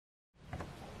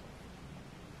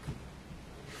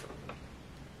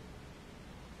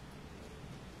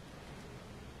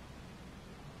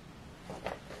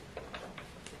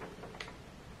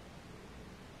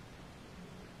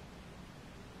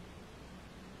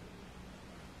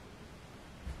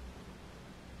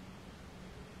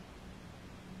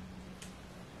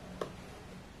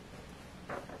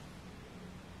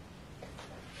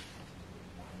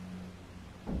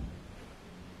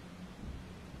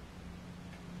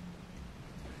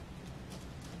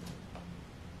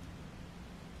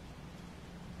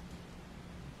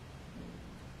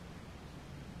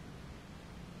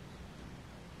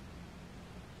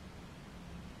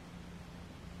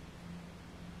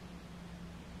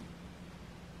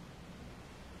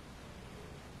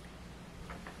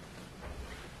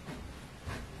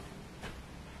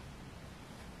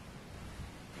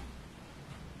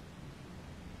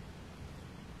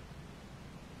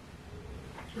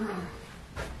Good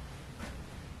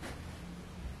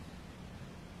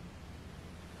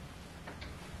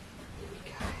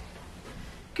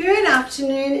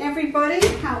afternoon, everybody.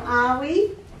 How are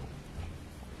we?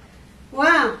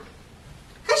 Wow.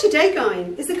 How's your day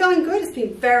going? Is it going good? It's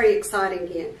been very exciting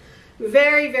here.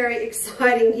 Very, very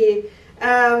exciting here.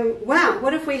 Wow,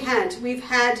 what have we had? We've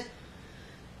had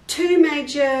 2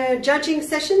 major judging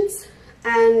sessions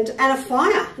and a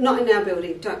fire. Not in our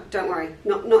building, don't worry,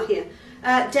 not here.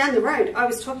 Down the road, I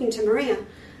was talking to Maria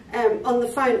on the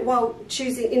phone while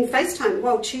choosing, in FaceTime,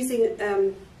 while choosing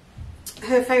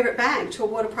her favourite bag to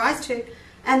award a prize to,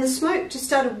 and the smoke just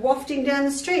started wafting down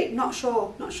the street. Not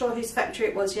sure whose factory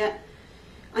it was yet.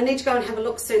 I need to go and have a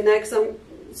look soon though, because I'm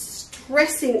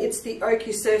stressing it's the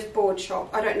Oki Surfboard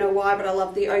shop. I don't know why, but I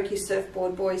love the Oki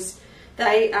Surfboard boys.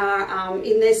 They are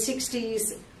in their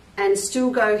 60s and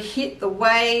still go hit the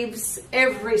waves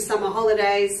every summer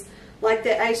holidays like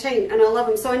they're 18, and I love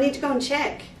them. So I need to go and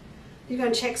check. You go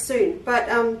and check soon. But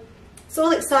it's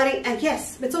all exciting, and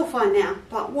yes, it's all fine now.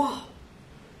 But wow,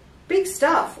 big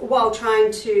stuff. While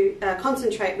trying to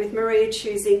concentrate with Maria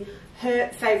choosing her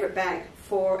favourite bag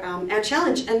for our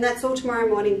challenge, and that's all tomorrow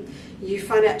morning. You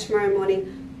find out tomorrow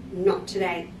morning, not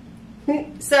today.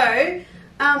 So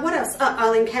what else?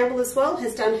 Eileen Campbell as well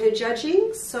has done her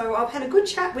judging, so I've had a good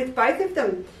chat with both of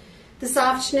them this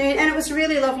afternoon, and it was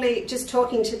really lovely just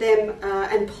talking to them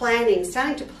and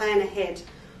starting to plan ahead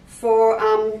for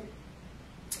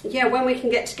yeah, when we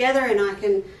can get together and I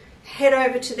can head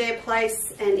over to their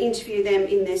place and interview them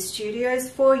in their studios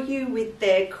for you with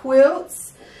their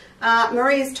quilts.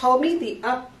 Maria's told me the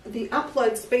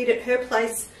upload speed at her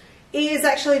place is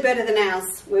actually better than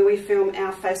ours, where we film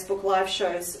our Facebook live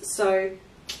shows. So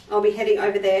I'll be heading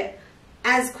over there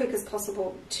as quick as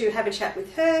possible to have a chat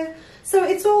with her. So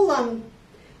it's all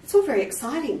very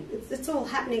exciting. It's all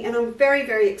happening, and I'm very,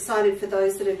 very excited for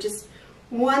those that have just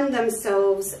won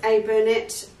themselves a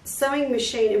Burnett sewing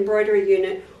machine embroidery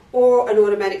unit or an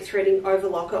automatic threading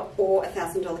overlocker or a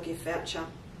 $1,000 gift voucher.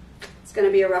 It's going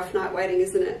to be a rough night waiting,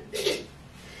 isn't it?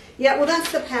 Yeah, well,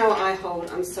 that's the power I hold.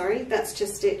 I'm sorry, that's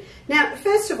just it. Now,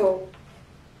 first of all,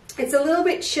 it's a little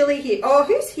bit chilly here. Oh,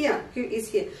 who's here? Who is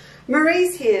here?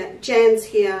 Marie's here. Jan's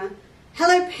here.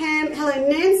 Hello, Pam. Hello,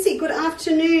 Nancy. Good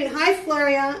afternoon. Hi,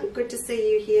 Floria. Good to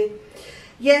see you here.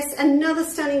 Yes, another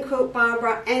stunning quilt,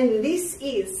 Barbara, and this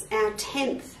is our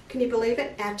 10th. Can you believe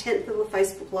it? Our 10th little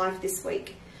Facebook Live this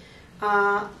week.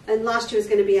 And last year was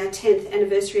going to be our 10th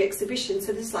anniversary exhibition,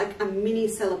 so this is like a mini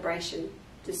celebration.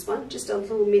 This one, just a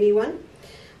little mini one.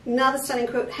 Another stunning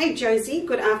quilt. Hey, Josie.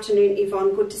 Good afternoon,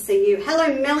 Yvonne. Good to see you.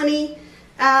 Hello, Melanie.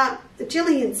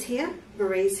 Jillian's here.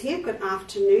 Marie's here. Good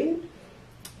afternoon.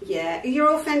 Yeah, you're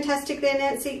all fantastic there,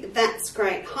 Nancy. That's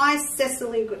great. Hi,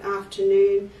 Cecily. Good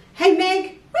afternoon. Hey,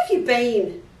 Meg. Where have you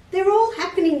been? They're all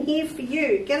happening here for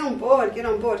you. Get on board. Get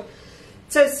on board.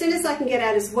 So as soon as I can get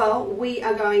out as well, we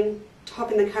are going to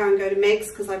hop in the car and go to Meg's,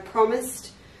 because I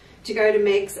promised to go to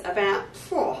Meg's about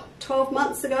 12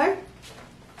 months ago.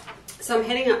 So I'm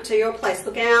heading up to your place.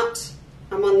 Look out.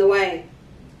 I'm on the way.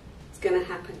 It's going to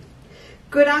happen.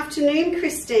 Good afternoon,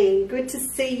 Christine. Good to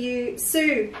see you.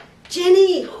 Sue.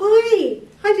 Jenny. Hi.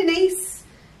 Hi, Denise.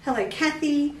 Hello,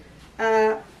 Kathy.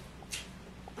 I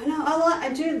know, I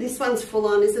do. This one's full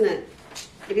on, isn't it?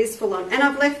 It is full on. And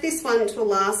I've left this one till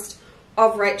last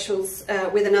of Rachel's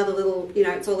with another little, you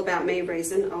know, it's all about me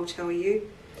reason, I'll tell you.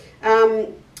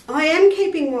 I am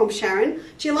keeping warm, Sharon.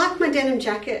 Do you like my denim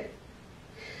jacket?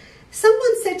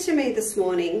 Someone said to me this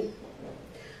morning,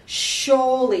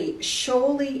 surely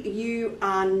you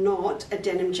are not a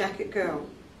denim jacket girl.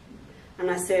 And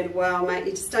I said, well, mate,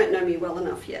 you just don't know me well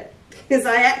enough yet. Because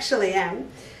I actually am.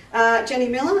 Jenny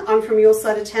Miller, I'm from your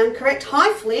side of town, correct?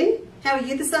 Hi, Flynn. How are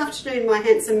you this afternoon, my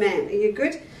handsome man? Are you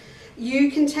good?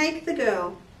 You can take the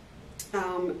girl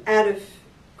out of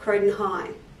Croydon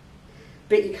High,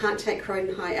 but you can't take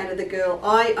Croydon High out of the girl.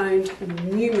 I owned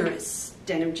numerous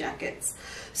denim jackets.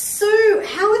 So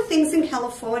how are things in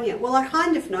California? Well, I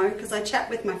kind of know because I chat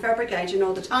with my fabric agent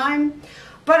all the time,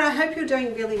 but I hope you're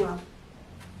doing really well.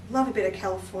 Love a bit of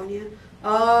California.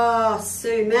 Oh,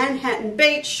 Sue, Manhattan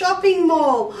Beach Shopping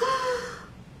Mall.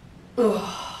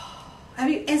 Oh, have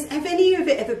any of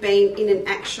you ever been in an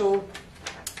actual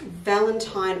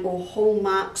Valentine or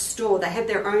Hallmark store? They have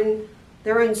their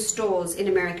own stores in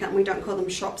America, and we don't call them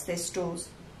shops, they're stores.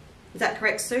 Is that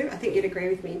correct, Sue? I think you'd agree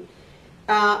with me.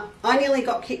 I nearly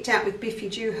got kicked out with Biffy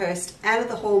Dewhurst out of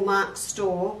the Hallmark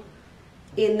store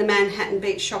in the Manhattan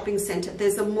Beach Shopping Centre.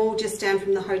 There's a mall just down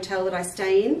from the hotel that I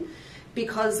stay in,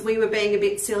 because we were being a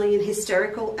bit silly and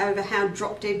hysterical over how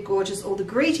drop dead gorgeous all the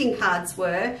greeting cards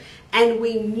were, and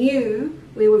we knew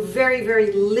we were very,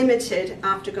 very limited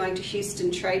after going to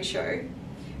Houston Trade Show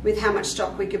with how much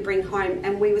stock we could bring home.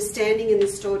 And we were standing in the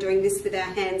store doing this with our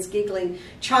hands, giggling,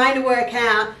 trying to work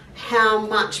out how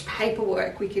much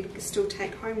paperwork we could still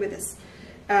take home with us.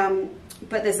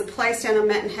 But there's a place down on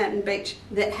Manhattan Beach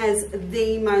that has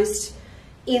the most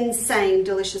insane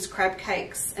delicious crab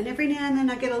cakes, and every now and then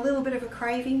I get a little bit of a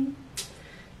craving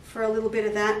for a little bit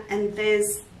of that. And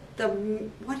there's the,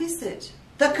 what is it?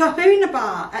 The Kahuna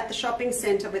Bar at the shopping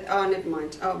centre with, oh, never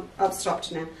mind. Oh, I've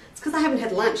stopped now. It's because I haven't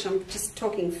had lunch. I'm just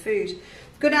talking food.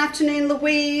 Good afternoon,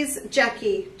 Louise,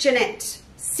 Jackie, Jeanette,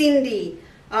 Cindy.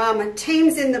 My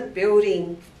team's in the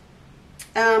building.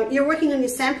 You're working on your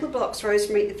sampler blocks,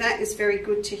 Rosemary. That is very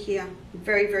good to hear.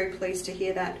 Very, very pleased to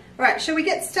hear that. All right, shall we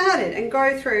get started and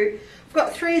go through? I've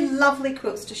got 3 lovely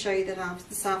quilts to show you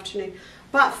this afternoon.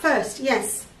 But first,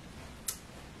 yes,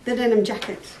 the denim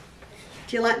jacket.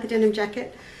 Do you like the denim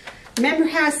jacket? Remember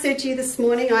how I said to you this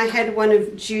morning I had one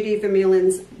of Judy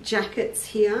Vermeulen's jackets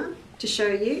here to show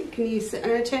you? Can you see? I'm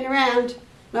going to turn around.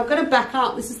 And I've got to back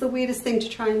up. This is the weirdest thing to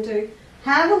try and do.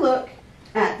 Have a look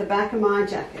at the back of my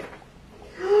jacket.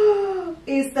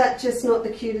 Is that just not the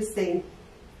cutest thing?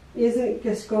 Isn't it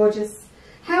just gorgeous?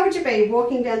 How would you be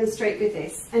walking down the street with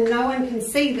this and no one can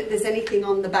see that there's anything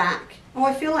on the back? Oh,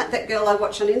 I feel like that girl I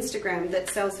watch on Instagram that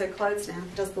sells her clothes now,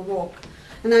 does the walk.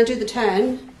 And then I do the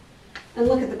turn and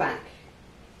look at the back.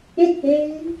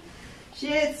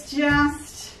 It's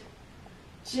just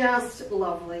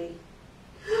lovely.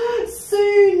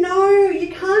 Sue, no, you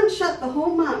can't shut the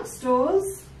Hallmark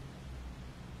stores.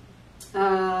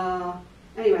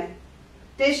 Anyway,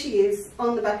 there she is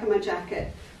on the back of my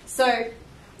jacket. So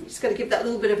you just got to give that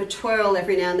little bit of a twirl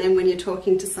every now and then when you're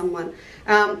talking to someone.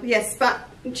 Yes, but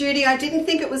Judy, I didn't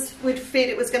think would fit.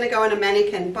 It was going to go on a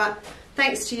mannequin, but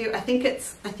thanks to you, I think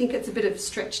it's a bit of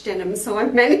stretch denim, so I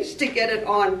managed to get it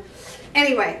on.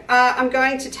 Anyway, I'm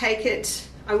going to take it.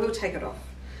 I will take it off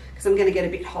because I'm going to get a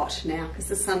bit hot now because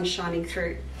the sun's shining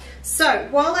through. So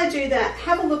while I do that,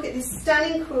 have a look at this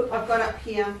stunning quilt I've got up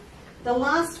here. The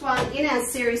last one in our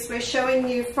series we're showing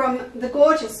you from the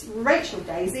gorgeous Rachel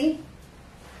Daisy.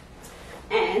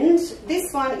 And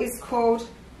this one is called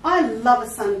I Love a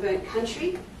Sunburnt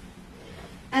Country.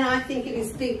 And I think it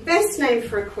is the best name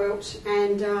for a quilt.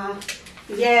 And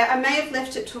yeah, I may have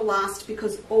left it till last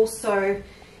because also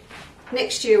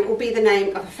next year will be the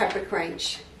name of a fabric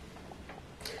range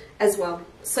as well.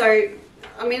 So,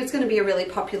 I mean, it's going to be a really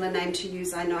popular name to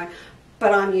use, I know,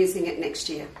 but I'm using it next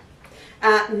year.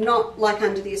 Not like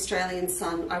Under the Australian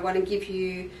Sun. I want to give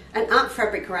you an art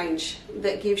fabric range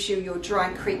that gives you your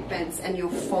dry creek beds and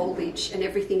your foliage and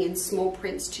everything in small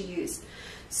prints to use.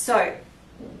 So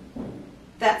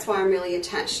that's why I'm really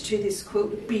attached to this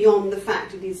quilt, beyond the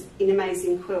fact it is an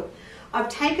amazing quilt. I've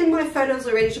taken my photos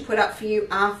already to put up for you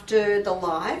after the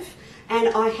live, and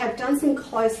I have done some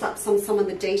close-ups on some of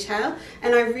the detail,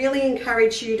 and I really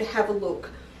encourage you to have a look,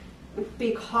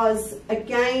 because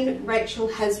again, Rachel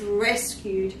has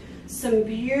rescued some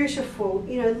beautiful,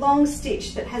 you know, long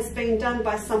stitch that has been done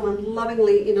by someone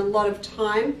lovingly in a lot of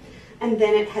time, and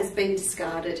then it has been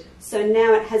discarded. So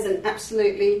now it has an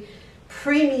absolutely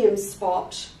premium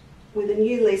spot with a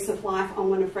new lease of life on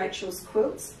one of Rachel's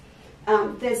quilts.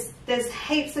 There's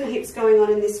heaps and heaps going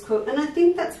on in this quilt, and I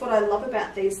think that's what I love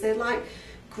about these. They're like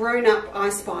grown-up I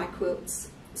Spy quilts.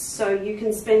 So you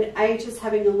can spend ages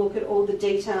having a look at all the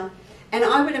detail. And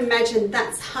I would imagine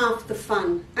that's half the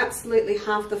fun, absolutely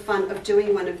half the fun of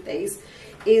doing one of these,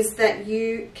 is that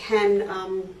you can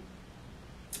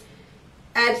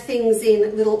add things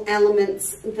in, little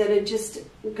elements that are just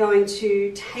going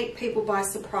to take people by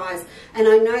surprise. And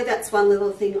I know that's one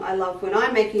little thing I love when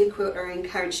I'm making a quilt, or I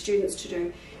encourage students to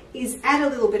do, is add a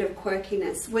little bit of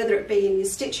quirkiness, whether it be in your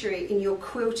stitchery, in your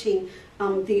quilting,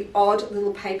 the odd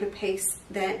little paper piece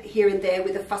that here and there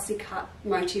with a fussy cut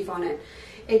motif on it.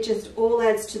 It just all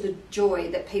adds to the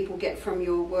joy that people get from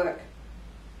your work.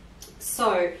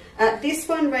 So this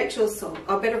one, Rachel's song,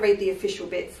 I better read the official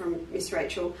bit from Miss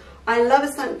Rachel. I Love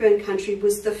a Sunburned Country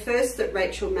was the first that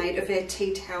Rachel made of her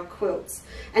tea towel quilts,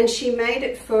 and she made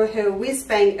it for her Whiz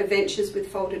Bang Adventures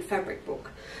with Folded Fabric book.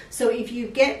 So if you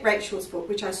get Rachel's book,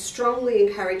 which I strongly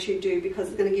encourage you to do because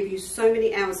it's going to give you so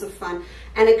many hours of fun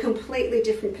and a completely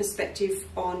different perspective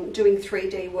on doing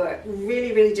 3D work,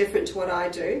 really, really different to what I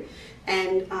do,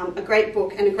 and a great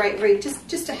book and a great read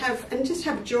just to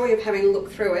have joy of having a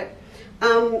look through it.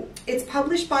 It's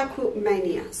published by Quilt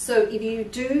Mania, so if you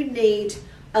do need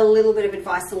a little bit of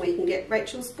advice on where you can get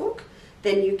Rachel's book,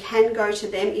 then you can go to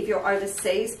them if you're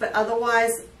overseas. But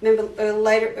otherwise, remember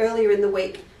earlier in the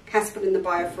week, Cass put in the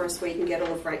bio for us where you can get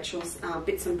all of Rachel's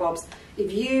bits and bobs.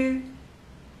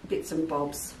 Bits and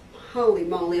bobs, holy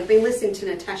moly, I've been listening to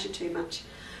Natasha too much.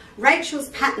 Rachel's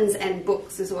patterns and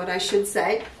books is what I should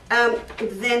say.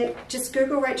 Then just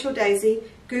Google Rachel Daisy,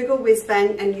 Google Whiz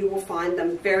Bang, and you will find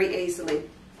them very easily.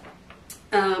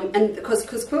 And because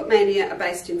Quilt Mania are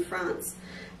based in France,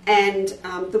 and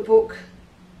the book,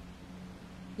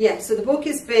 yeah, so the book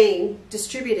is being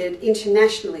distributed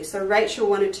internationally. So Rachel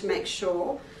wanted to make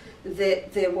sure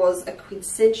that there was a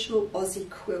quintessential Aussie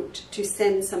quilt to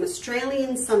send some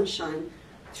Australian sunshine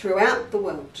throughout the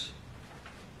world.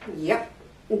 Yep,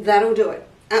 that'll do it.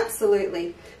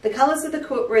 Absolutely. The colours of the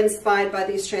quilt were inspired by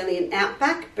the Australian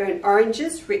outback, burnt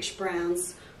oranges, rich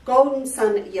browns, golden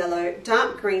sun yellow,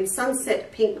 dark green,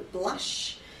 sunset pink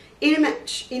blush, in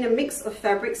a mix of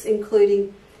fabrics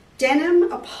including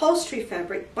denim, upholstery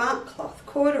fabric, bark cloth,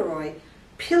 corduroy,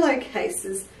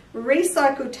 pillowcases,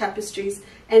 recycled tapestries,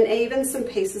 and even some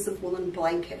pieces of woolen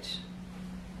blanket.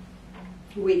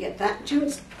 We get that. Do you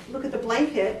want to look at the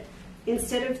blanket?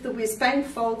 Instead of the whiz bang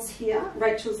folds here,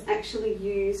 Rachel's actually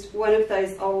used one of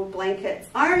those old blankets.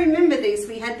 I remember these.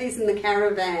 We had these in the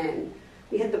caravan.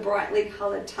 We had the brightly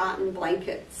coloured tartan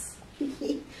blankets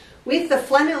with the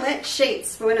flannelette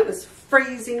sheets for when it was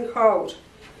freezing cold.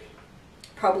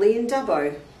 Probably in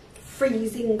Dubbo.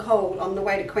 Freezing cold on the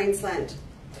way to Queensland.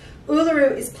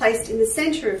 Uluru is placed in the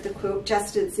centre of the quilt,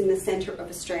 just as it's in the centre of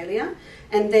Australia,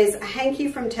 and there's a hanky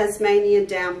from Tasmania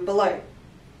down below.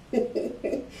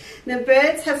 Now,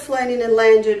 birds have flown in and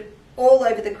landed all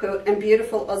over the quilt, and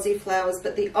beautiful Aussie flowers,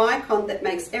 but the icon that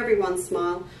makes everyone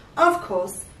smile, of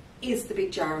course, is the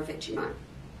big jar of Vegemite.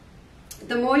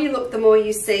 The more you look, the more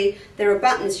you see. There are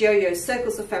buttons, yo-yos,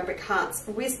 circles of fabric, hearts,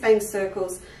 whiz-bang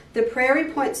circles. The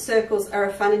prairie point circles are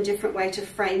a fun and different way to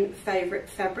frame favourite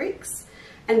fabrics,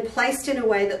 and placed in a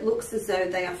way that looks as though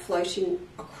they are floating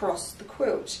across the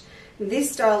quilt.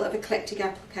 This style of eclectic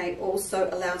applique also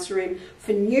allows room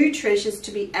for new treasures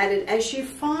to be added as you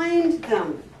find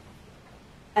them.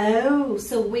 Oh,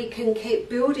 so we can keep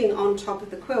building on top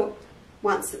of the quilt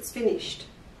once it's finished.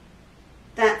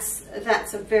 That's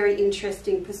a very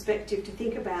interesting perspective to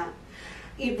think about.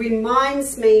 It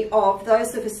reminds me of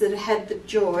those of us that have had the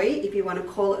joy, if you want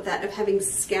to call it that, of having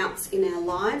scouts in our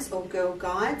lives or Girl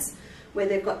Guides, where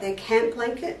they've got their camp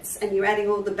blankets and you're adding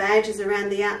all the badges around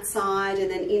the outside and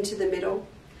then into the middle.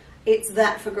 It's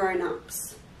that for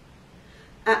grown-ups.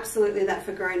 Absolutely that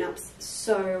for grown-ups.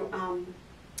 So,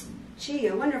 gee,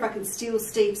 I wonder if I can steal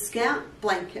Steve's Scout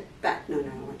blanket back. No, I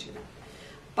won't do that.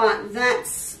 But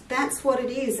that's what it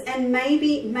is. And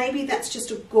maybe that's just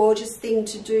a gorgeous thing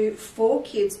to do for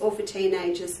kids or for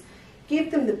teenagers. Give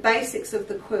them the basics of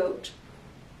the quilt.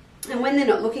 And when they're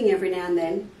not looking every now and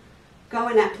then, go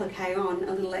and applique on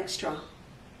a little extra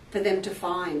for them to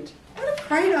find. What a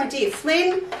great idea.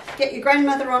 Flynn, get your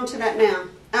grandmother onto that now.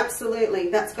 Absolutely,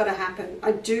 that's got to happen.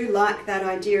 I do like that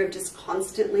idea of just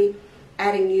constantly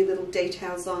adding new little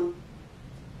details on.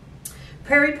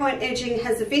 Prairie point edging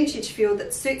has a vintage feel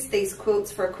that suits these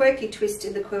quilts. For a quirky twist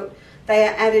in the quilt, they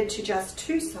are added to just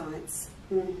two sides.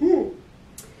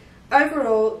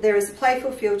 Overall, there is a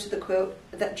playful feel to the quilt,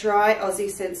 that dry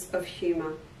Aussie sense of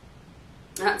humour.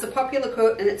 It's a popular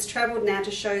quilt and it's travelled now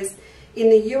to shows in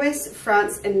the US,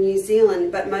 France and New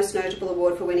Zealand, but most notable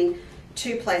award for winning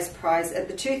 2-place prize at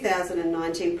the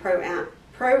 2019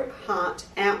 Pro Heart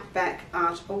Outback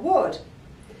Art Award,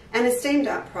 an esteemed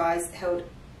art prize held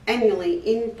annually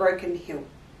in Broken Hill.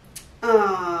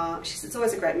 It's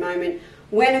always a great moment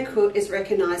when a quilt is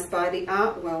recognised by the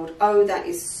art world. Oh, that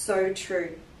is so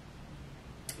true.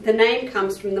 The name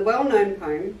comes from the well-known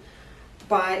poem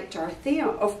by Dorothea,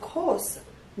 of course.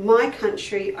 My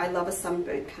country, I love a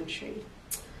sunburnt country.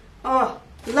 Oh,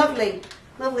 lovely,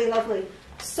 lovely, lovely.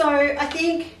 So I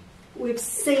think we've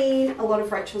seen a lot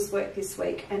of Rachel's work this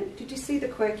week. And did you see the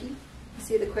quirky? You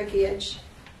see the quirky edge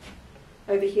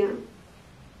over here?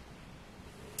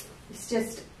 It's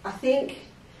just, I think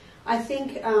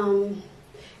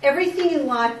everything in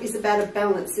life is about a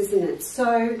balance, isn't it?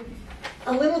 So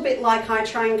a little bit like I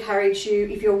try and encourage you,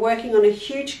 if you're working on a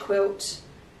huge quilt,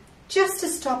 just to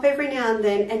stop every now and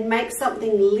then and make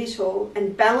something little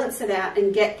and balance it out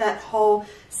and get that whole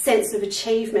sense of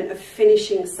achievement of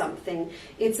finishing something.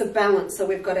 It's a balance. So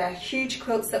we've got our huge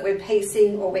quilts that we're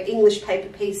piecing, or we're English paper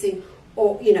piecing,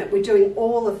 or, you know, we're doing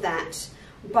all of that.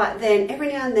 But then every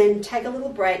now and then take a little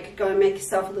break, go and make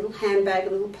yourself a little handbag, a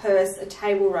little purse, a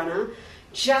table runner,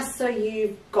 just so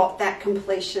you've got that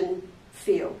completion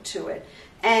feel to it.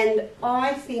 And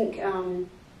I think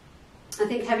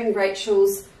having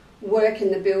Rachel's work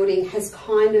in the building has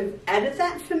kind of added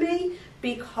that for me,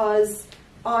 because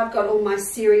I've got all my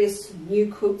serious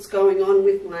new quilts going on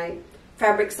with my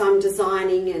fabrics I'm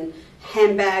designing and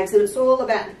handbags, and it's all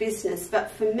about the business.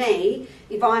 But for me,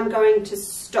 if I'm going to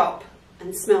stop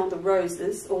and smell the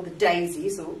roses or the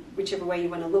daisies, or whichever way you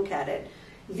want to look at it,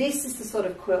 this is the sort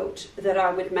of quilt that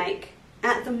I would make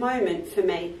at the moment for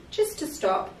me, just to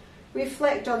stop,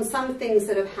 reflect on some things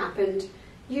that have happened,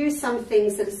 use some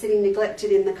things that are sitting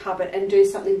neglected in the cupboard, and do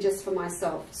something just for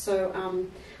myself. So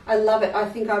I love it. I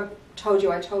think I told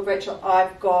Rachel,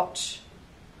 I've got,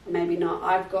 maybe not,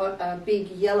 I've got a big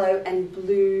yellow and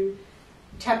blue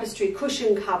tapestry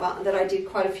cushion cover that I did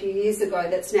quite a few years ago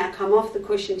that's now come off the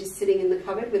cushion, just sitting in the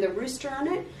cupboard with a rooster on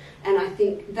it. And I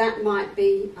think that might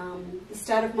be the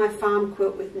start of my farm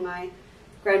quilt with my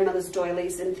grandmother's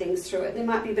doilies and things through it. There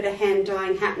might be a bit of hand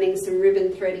dyeing happening, some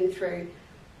ribbon threading through.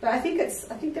 But I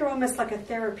think they're almost like a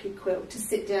therapy quilt to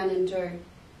sit down and do.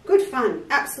 Good fun,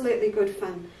 absolutely good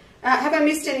fun. Have I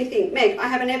missed anything? Meg, I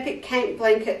have an epic camp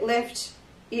blanket, left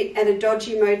it at a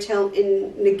dodgy motel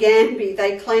in Ngambie.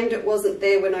 They claimed it wasn't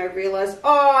there when I realised.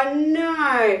 Oh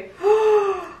no!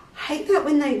 Oh, hate that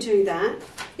when they do that.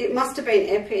 It must have been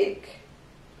epic.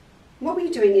 What were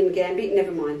you doing in Ngambie?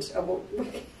 Never mind.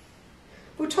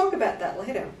 We'll talk about that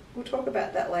later. We'll talk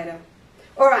about that later.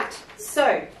 All right,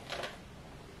 so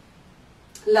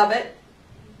love it,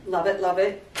 love it, love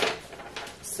it.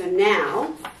 So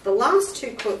now the last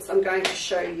two quilts I'm going to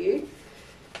show you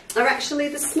are actually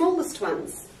the smallest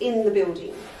ones in the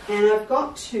building, and I've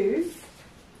got two,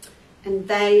 and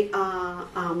they are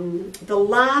the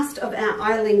last of our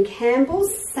Eileen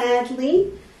Campbells,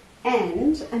 sadly,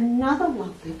 and another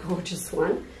lovely gorgeous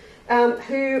one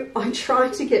who I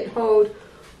tried to get hold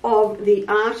of the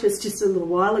artist just a little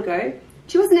while ago.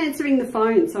 She wasn't answering the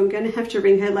phone, so I'm going to have to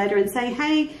ring her later and say,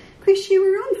 hey Chris, you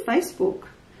were on Facebook.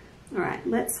 All right,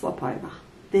 let's swap over.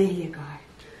 There you go.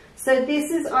 So this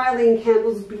is Eileen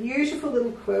Campbell's beautiful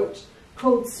little quilt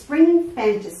called Spring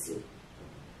Fantasy.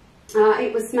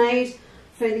 It was made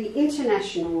for the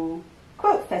International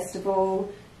Quilt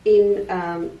Festival in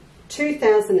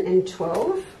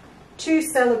 2012 to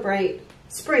celebrate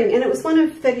spring, and it was one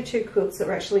of 32 quilts that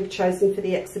were actually chosen for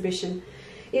the exhibition.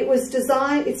 Its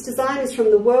design is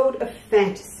from the world of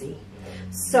fantasy.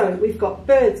 So we've got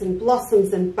birds and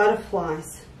blossoms and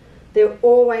butterflies. They're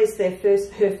always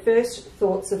her first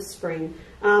thoughts of spring.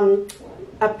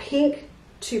 A pink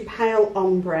to pale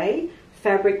ombre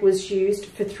fabric was used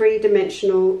for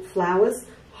three-dimensional flowers,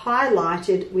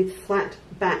 highlighted with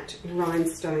flat-backed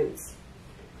rhinestones.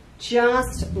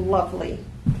 Just lovely.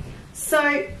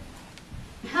 So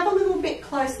have a little bit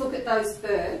close look at those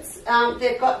birds.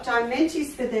 They've got diamantes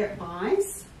for their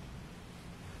eyes.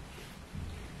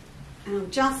 And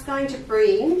I'm just going to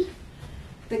bring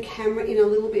the camera in a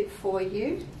little bit for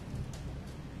you.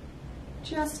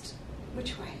 Just,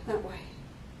 which way? That way.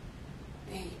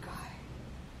 There you go.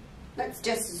 Let's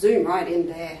just zoom right in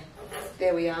there.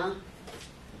 There we are.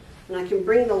 And I can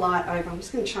bring the light over. I'm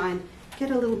just going to try and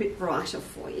get a little bit brighter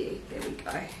for you. There we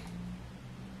go.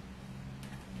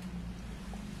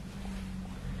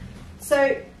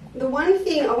 So the one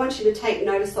thing I want you to take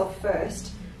notice of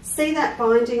first, see that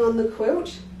binding on the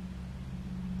quilt?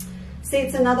 See,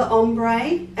 it's another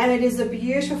ombre, and it is a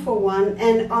beautiful one.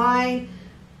 And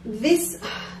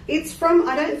it's from,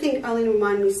 I don't think Eileen will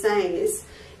mind me saying this,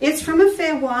 it's from a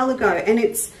fair while ago, and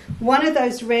it's one of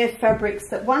those rare fabrics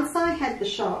that once I had the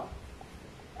shop,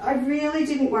 I really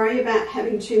didn't worry about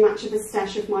having too much of a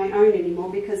stash of my own anymore,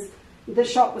 because the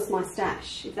shop was my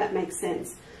stash, if that makes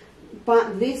sense.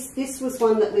 But this was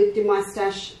one that lived in my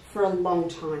stash for a long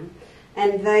time,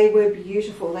 and they were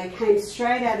beautiful. They came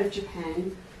straight out of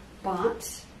Japan,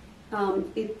 but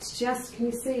it's just, can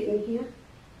you see it in here?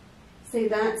 See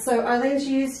that? So Eileen's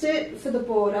used it for the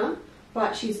border,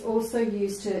 but she's also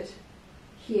used it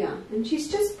here, and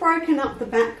she's just broken up the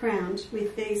background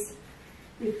with these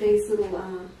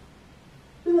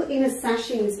little inner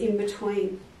sashings in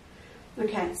between.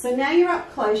 Okay, so now you're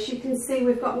up close, you can see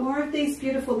we've got more of these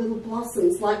beautiful little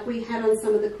blossoms like we had on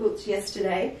some of the quilts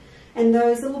yesterday, and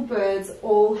those little birds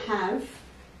all have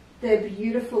their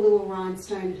beautiful little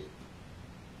rhinestone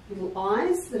little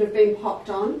eyes that have been popped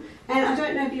on. And I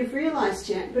don't know if you've realised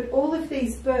yet, but all of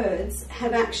these birds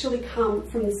have actually come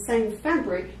from the same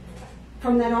fabric,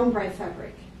 from that ombre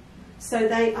fabric. So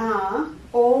they are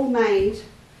all made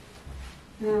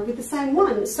with the same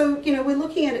one. So, you know, we're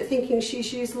looking at it thinking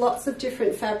she's used lots of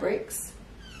different fabrics,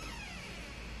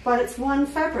 but it's one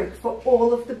fabric for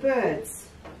all of the birds.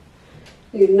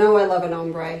 You know I love an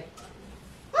ombre.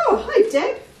 Oh, hi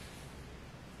Deb.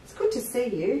 It's good to see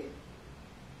you.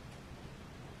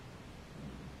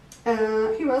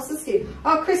 Who else is here?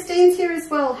 Oh, Christine's here as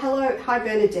well. Hello. Hi,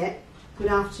 Bernadette. Good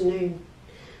afternoon.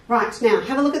 Right, now,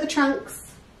 have a look at the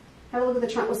trunks. Have a look at the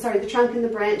trunk. Oh, sorry, the trunk and the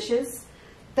branches.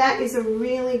 That is a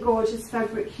really gorgeous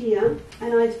fabric here.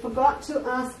 And I forgot to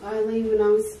ask Eileen when I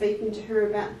was speaking to her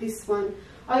about this one.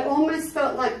 I almost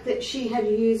felt like that she had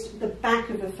used the back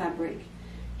of a fabric.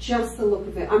 Just the look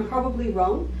of it. I'm probably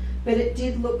wrong, but it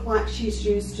did look like she's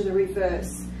used to the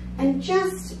reverse. And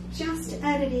just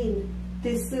added in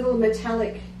this little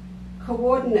metallic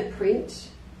coordinate print.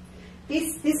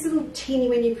 This little teeny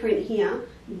weeny print here,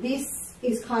 this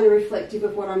is kind of reflective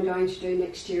of what I'm going to do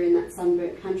next year in that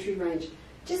Sunburnt Country range.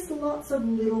 Just lots of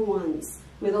little ones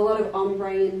with a lot of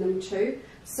ombre in them too.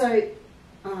 So,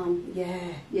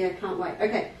 yeah, can't wait.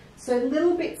 Okay, so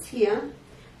little bits here.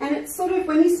 And it's sort of,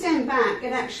 when you stand back,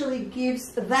 it actually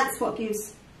gives, that's what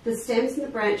gives the stems and the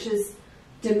branches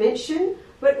dimension.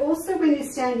 But also when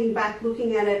you're standing back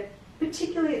looking at it,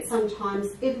 particularly at some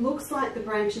times, it looks like the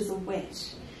branches are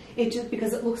wet. It just,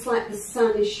 because it looks like the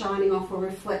sun is shining off or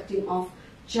reflecting off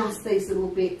just these little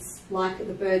bits, like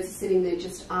the birds are sitting there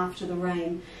just after the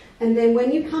rain. And then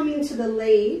when you come into the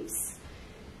leaves,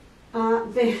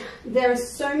 there are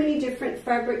so many different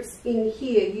fabrics in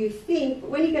here. You think,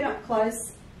 but when you get up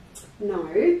close,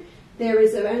 no, there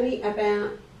is only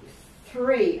about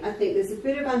 3, I think. There's a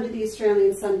bit of Under the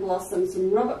Australian Sun Blossom,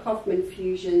 some Robert Kaufman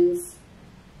fusions,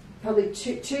 probably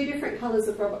two different colours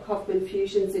of Robert Kaufman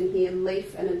fusions in here,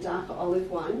 leaf and a darker olive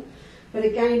one. But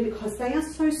again, because they are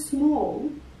so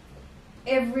small,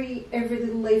 every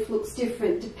little leaf looks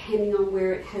different depending on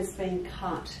where it has been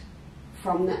cut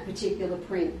from that particular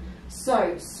print.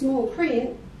 So small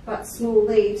print, but small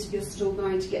leaves, you're still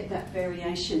going to get that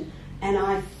variation. And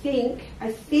I think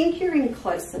you're in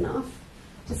close enough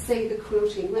to see the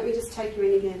quilting. Let me just take you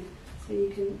in again so you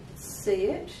can see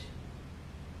it.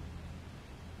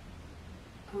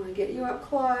 I want to get you up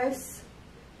close.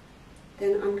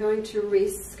 Then I'm going to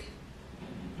risk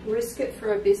it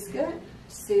for a biscuit.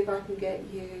 See if I can get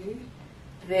you.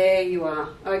 There you are.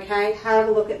 Okay, have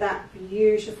a look at that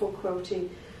beautiful quilting.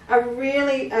 A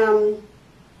really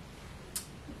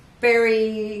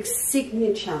very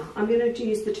signature, I'm going to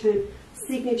use the term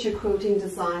signature quilting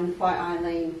design by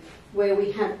Eileen, where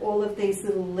we have all of these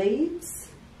little leaves.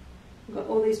 We've got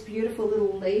all these beautiful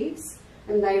little leaves,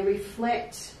 and they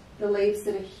reflect the leaves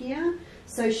that are here.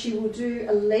 So she will do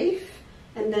a leaf,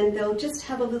 and then they'll just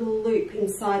have a little loop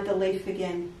inside the leaf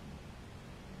again.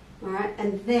 All right,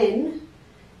 and then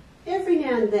every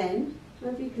now and then, I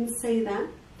don't know if you can see that,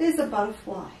 there's a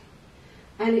butterfly.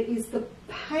 And it is the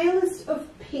palest of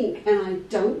pink, and I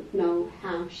don't know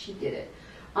how she did it.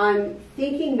 I'm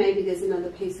thinking maybe there's another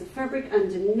piece of fabric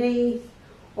underneath,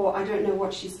 or I don't know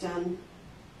what she's done.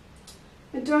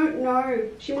 I don't know.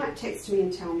 She might text me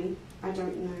and tell me. I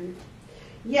don't know.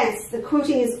 Yes, the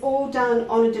quilting is all done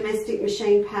on a domestic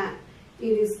machine pat. It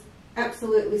is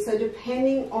absolutely, so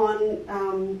depending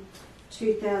on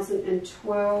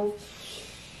 2012,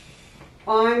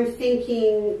 I'm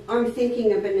thinking a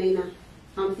Benina.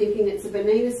 I'm thinking it's a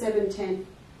Benina 710.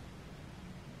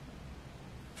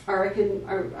 I reckon,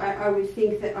 I would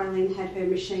think that Eileen had her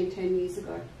machine 10 years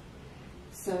ago.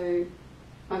 So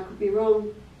I could be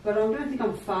wrong, but I don't think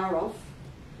I'm far off.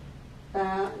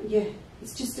 Yeah,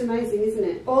 it's just amazing, isn't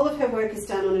it? All of her work is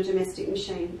done on a domestic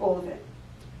machine, all of it.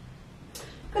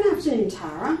 Good afternoon,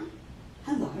 Tara.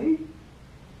 Hello.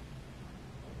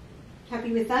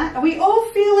 Happy with that? Are we all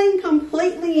feeling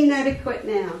completely inadequate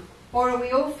now? Or are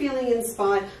we all feeling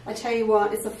inspired? I tell you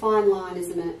what, it's a fine line,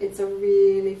 isn't it? It's a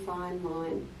really fine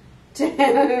line to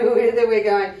whether we're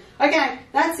going, okay,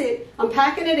 that's it. I'm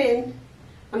packing it in.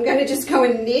 I'm going to just go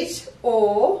and knit,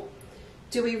 or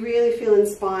do we really feel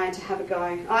inspired to have a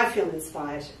go? I feel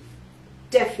inspired.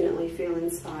 Definitely feel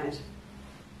inspired.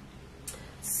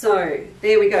 So,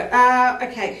 there we go.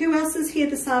 Okay, who else is here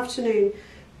this afternoon?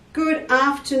 Good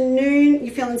afternoon.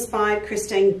 You feel inspired,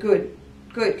 Christine? Good.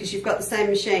 Good, because you've got the same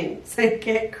machine, so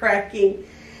get cracking.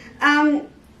 Fiona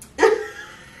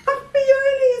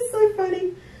is so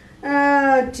funny.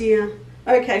 Oh dear.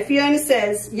 Okay, Fiona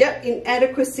says, yep,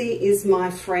 inadequacy is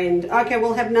my friend. Okay,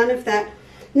 we'll have none of that.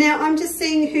 Now, I'm just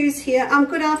seeing who's here.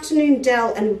 Good afternoon,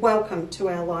 Dell, and welcome to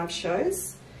our live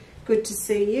shows. Good to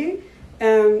see you.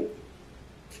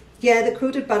 Yeah, the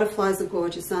quilted butterflies are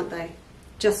gorgeous, aren't they?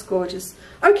 Just gorgeous.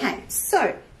 Okay,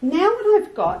 so now what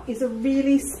I've got is a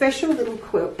really special little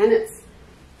quilt, and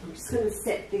I'm just going to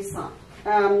set this up.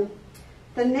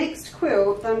 The next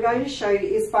quilt that I'm going to show you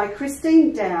is by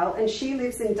Christine Dowell, and she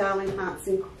lives in Darling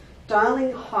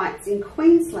Heights in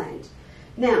Queensland.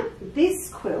 Now, this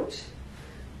quilt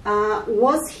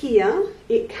was here.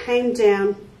 It came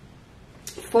down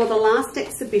for the last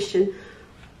exhibition,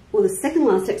 or the second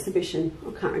last exhibition,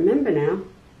 I can't remember now.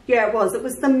 Yeah, it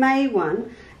was the May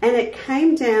one, and it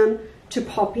came down to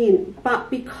pop in, but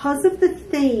because of the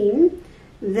theme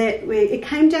that it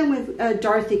came down with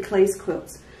Dorothy Cleese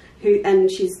quilts,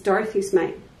 and she's Dorothy's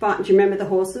mate. But do you remember the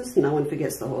horses? No one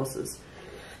forgets the horses.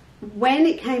 When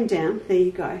it came down, there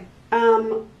you go.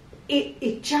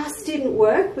 It just didn't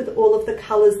work with all of the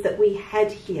colours that we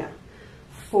had here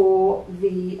for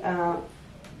the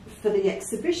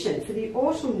exhibition, for the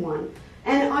autumn one.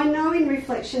 And I know in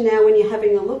reflection now, when you're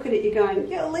having a look at it, you're going,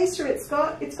 yeah, Lisa, it's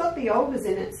got the Olgas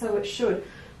in it, so it should.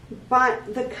 But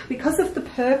because of the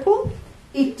purple,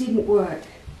 it didn't work.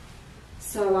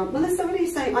 So, Melissa, what are you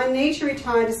saying? I need to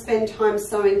retire to spend time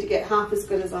sewing to get half as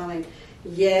good as Eileen.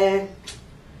 Yeah,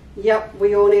 yep,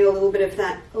 we all need a little bit of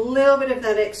that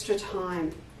extra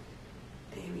time.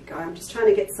 There we go. I'm just trying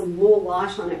to get some more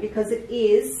light on it because it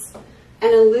is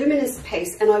an luminous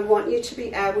piece, and I want you to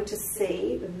be able to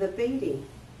see the beading.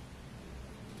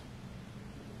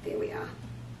 There we are.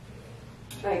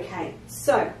 Okay,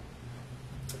 so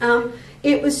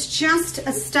it was just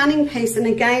a stunning piece, and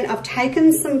again, I've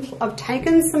taken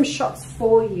some shots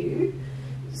for you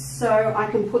so I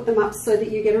can put them up so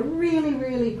that you get a really,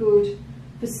 really good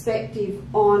perspective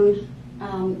on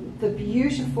the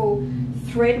beautiful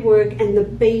thread work and the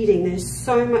beading. There's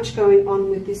so much going on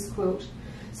with this quilt.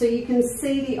 So you can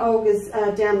see the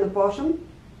Olgas down the bottom,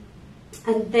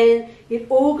 and then it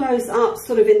all goes up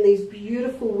sort of in these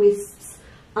beautiful wisps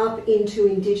up into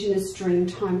Indigenous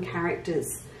Dreamtime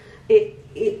characters. It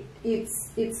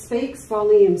speaks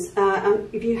volumes.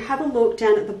 If you have a look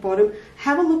down at the bottom,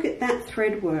 have a look at that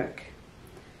thread work.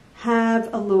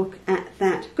 Have a look at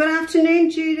that. Good afternoon,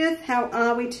 Judith. How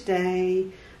are we today?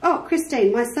 Oh,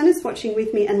 Christine, my son is watching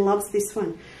with me and loves this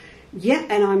one. Yeah,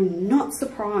 and I'm not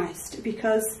surprised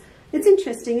because it's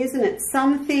interesting, isn't it?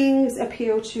 Some things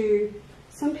appeal to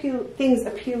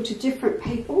different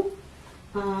people.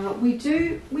 We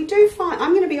do find,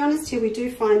 I'm going to be honest here, we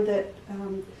do find that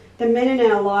the men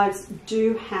in our lives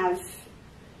do have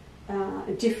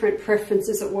different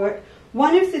preferences at work.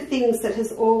 One of the things that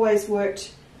has always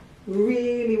worked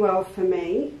really well for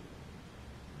me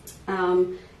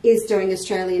is doing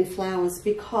Australian flowers,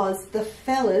 because the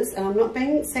fellas, and I'm not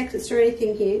being sexist or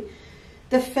anything here,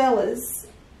 the fellas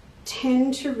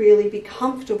tend to really be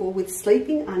comfortable with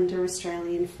sleeping under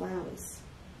Australian flowers.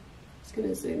 Just going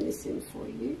to zoom this in for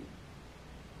you.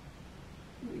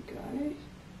 There we go.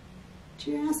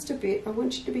 Just a bit. I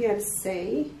want you to be able to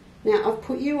see. Now, I've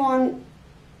put you on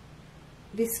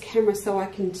this camera so I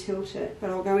can tilt it,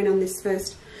 but I'll go in on this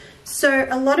first. So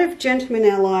a lot of gentlemen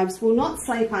in our lives will not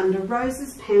sleep under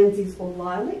roses, pansies or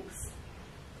lilacs,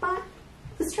 but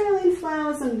Australian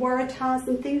flowers and waratahs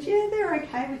and things, yeah, they're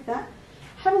okay with that.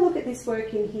 Have a look at this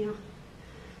work in here.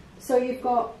 So you've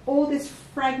got all this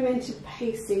fragmented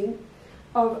piecing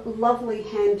of lovely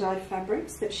hand-dyed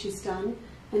fabrics that she's done,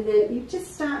 and then you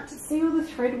just start to see all the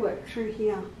thread work through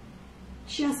here,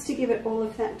 just to give it all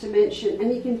of that dimension.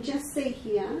 And you can just see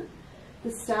here the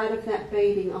start of that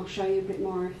beading. I'll show you a bit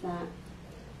more of that.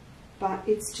 But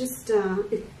it's just,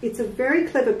 it's a very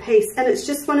clever piece, and it's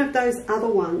just one of those other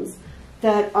ones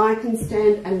that I can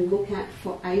stand and look at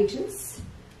for ages.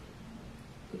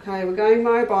 Okay, we're going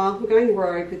mobile, we're going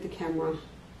rogue with the camera.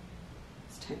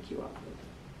 Let's take you up.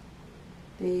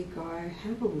 There you go,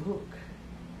 have a look.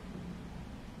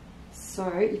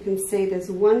 So you can see there's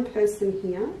one person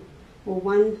here, or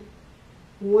one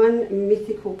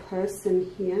mythical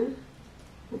person here.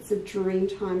 That's a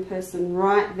Dreamtime person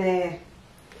right there.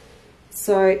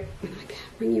 So I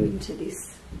can't bring you into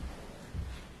this.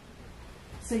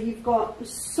 So you've got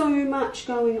so much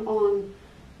going on.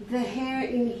 The hair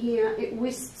in here, it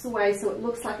wisps away so it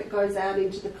looks like it goes out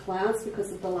into the clouds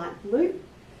because of the light blue.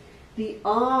 The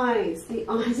eyes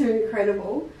are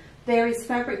incredible. There is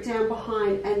fabric down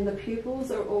behind, and the pupils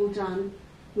are all done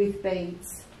with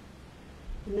beads.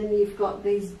 And then you've got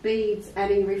these beads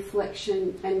adding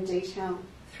reflection and detail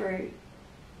through.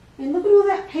 And look at all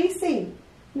that piecing.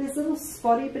 And there's little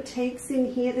spotty batiks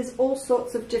in here. There's all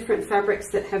sorts of different fabrics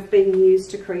that have been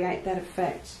used to create that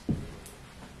effect.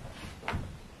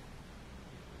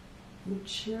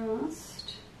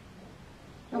 Just,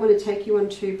 I want to take you on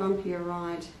too bumpy a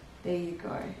ride. There you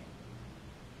go.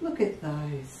 Look at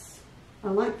those. I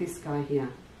like this guy here.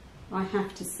 I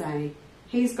have to say,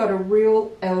 he's got a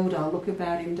real elder look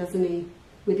about him, doesn't he?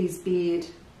 With his beard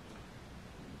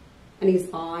and his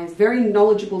eyes. Very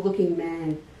knowledgeable looking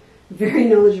man. Very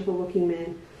knowledgeable looking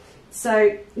man.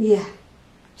 So yeah,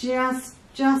 just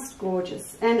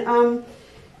gorgeous. And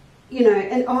you know,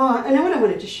 and oh, I know what I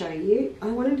wanted to show you. I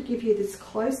wanted to give you this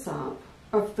close up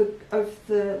of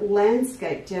the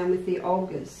landscape down with the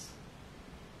Olgas.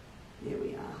 There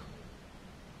we are.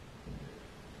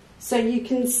 So you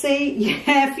can see,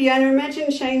 yeah, Fiona, imagine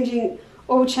changing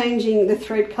the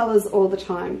thread colours all the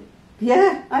time.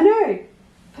 Yeah, I know.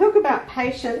 Talk about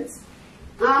patience.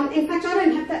 In fact, I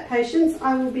don't have that patience.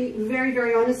 I will be very,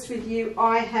 very honest with you.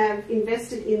 I have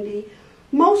invested in the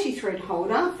multi-thread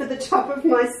holder for the top of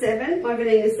my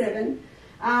Vanina 7,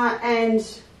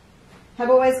 and have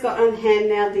always got on hand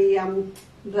now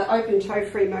the open toe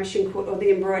free motion foot, or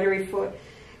the embroidery foot,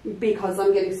 because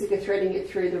I'm getting sick of threading it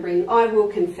through the ring. I will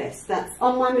confess that's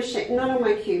on my machine, not on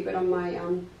my cube, but on my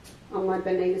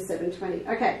Vanina 720.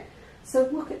 Okay, so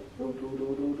look at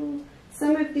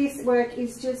some of this work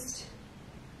is just,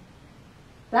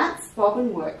 that's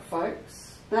bobbin work,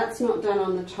 folks. That's not done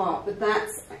on the top, but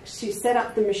that's actually set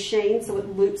up the machine so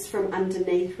it loops from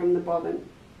underneath from the bobbin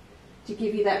to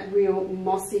give you that real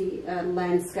mossy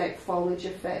landscape foliage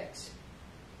effect.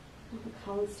 All the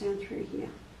colours down through here.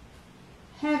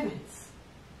 Heavens.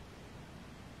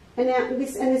 And now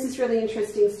this is really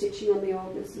interesting stitching on the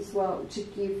August as well, to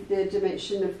give the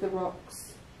dimension of the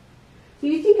rocks. So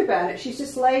you think about it, she's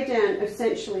just laid down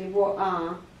essentially what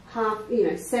are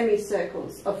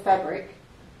semicircles of fabric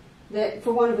that,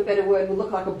 for want of a better word, would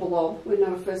look like a blob when they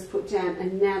were first put down,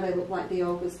 and now they look like the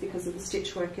August because of the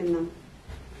stitch work in them.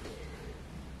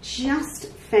 Just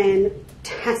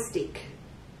fantastic.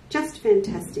 Just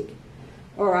fantastic.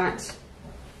 All right.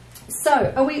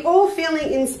 So, are we all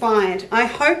feeling inspired? I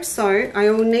hope so. I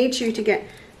will need you to get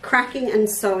cracking and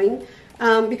sewing,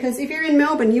 because if you're in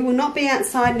Melbourne, you will not be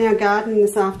outside in our garden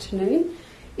this afternoon.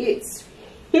 It's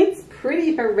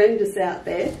pretty horrendous out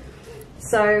there.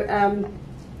 So,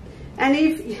 and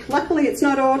if luckily it's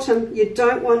not autumn, you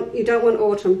don't want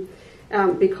autumn,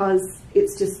 because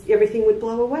it's just everything would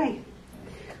blow away.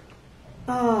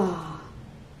 Oh,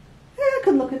 yeah, I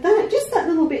can look at that. Just that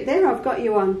little bit there I've got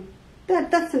you on.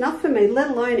 That's enough for me, let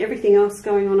alone everything else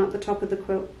going on up the top of the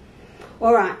quilt.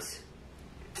 All right,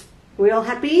 we all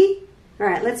happy? All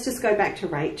right, let's just go back to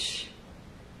Rach.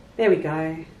 There we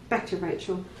go, back to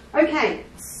Rachel. Okay,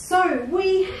 so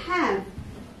we have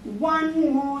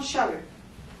one more show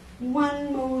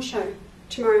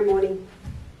tomorrow morning.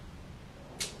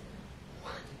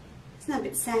 Isn't that a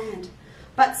bit sad?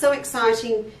 But so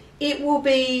exciting. It'll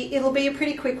be a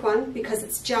pretty quick one, because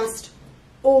it's just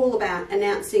all about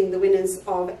announcing the winners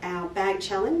of our bag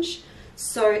challenge.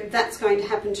 So that's going to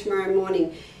happen tomorrow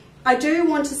morning. I do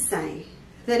want to say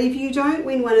that if you don't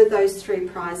win one of those 3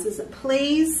 prizes,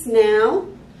 please now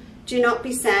do not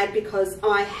be sad, because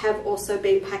I have also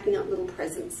been packing up little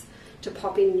presents to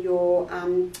pop in your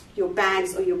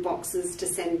bags or your boxes to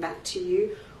send back to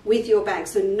you with your bag,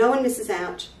 so no one misses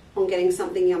out on getting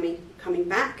something yummy coming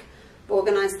back.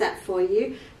 Organise that for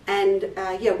you, and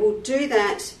yeah, we'll do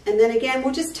that, and then again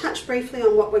we'll just touch briefly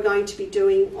on what we're going to be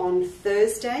doing on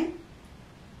Thursday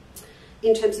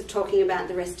in terms of talking about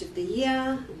the rest of the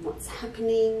year and what's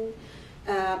happening.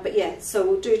 But yeah, so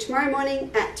we'll do tomorrow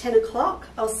morning at 10 o'clock.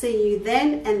 I'll see you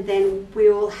then, and then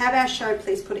we'll have our show.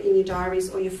 Please put it in your diaries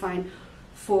or your phone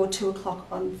for 2 o'clock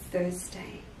on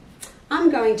Thursday. I'm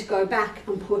going to go back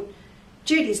and put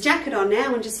Judy's jacket on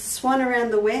now and just swan around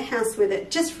the warehouse with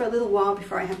it just for a little while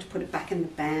before I have to put it back in the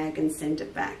bag and send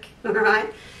it back. All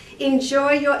right,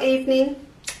 enjoy your evening.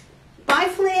 Bye,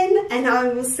 Flynn, and I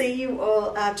will see you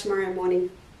all tomorrow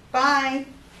morning. Bye.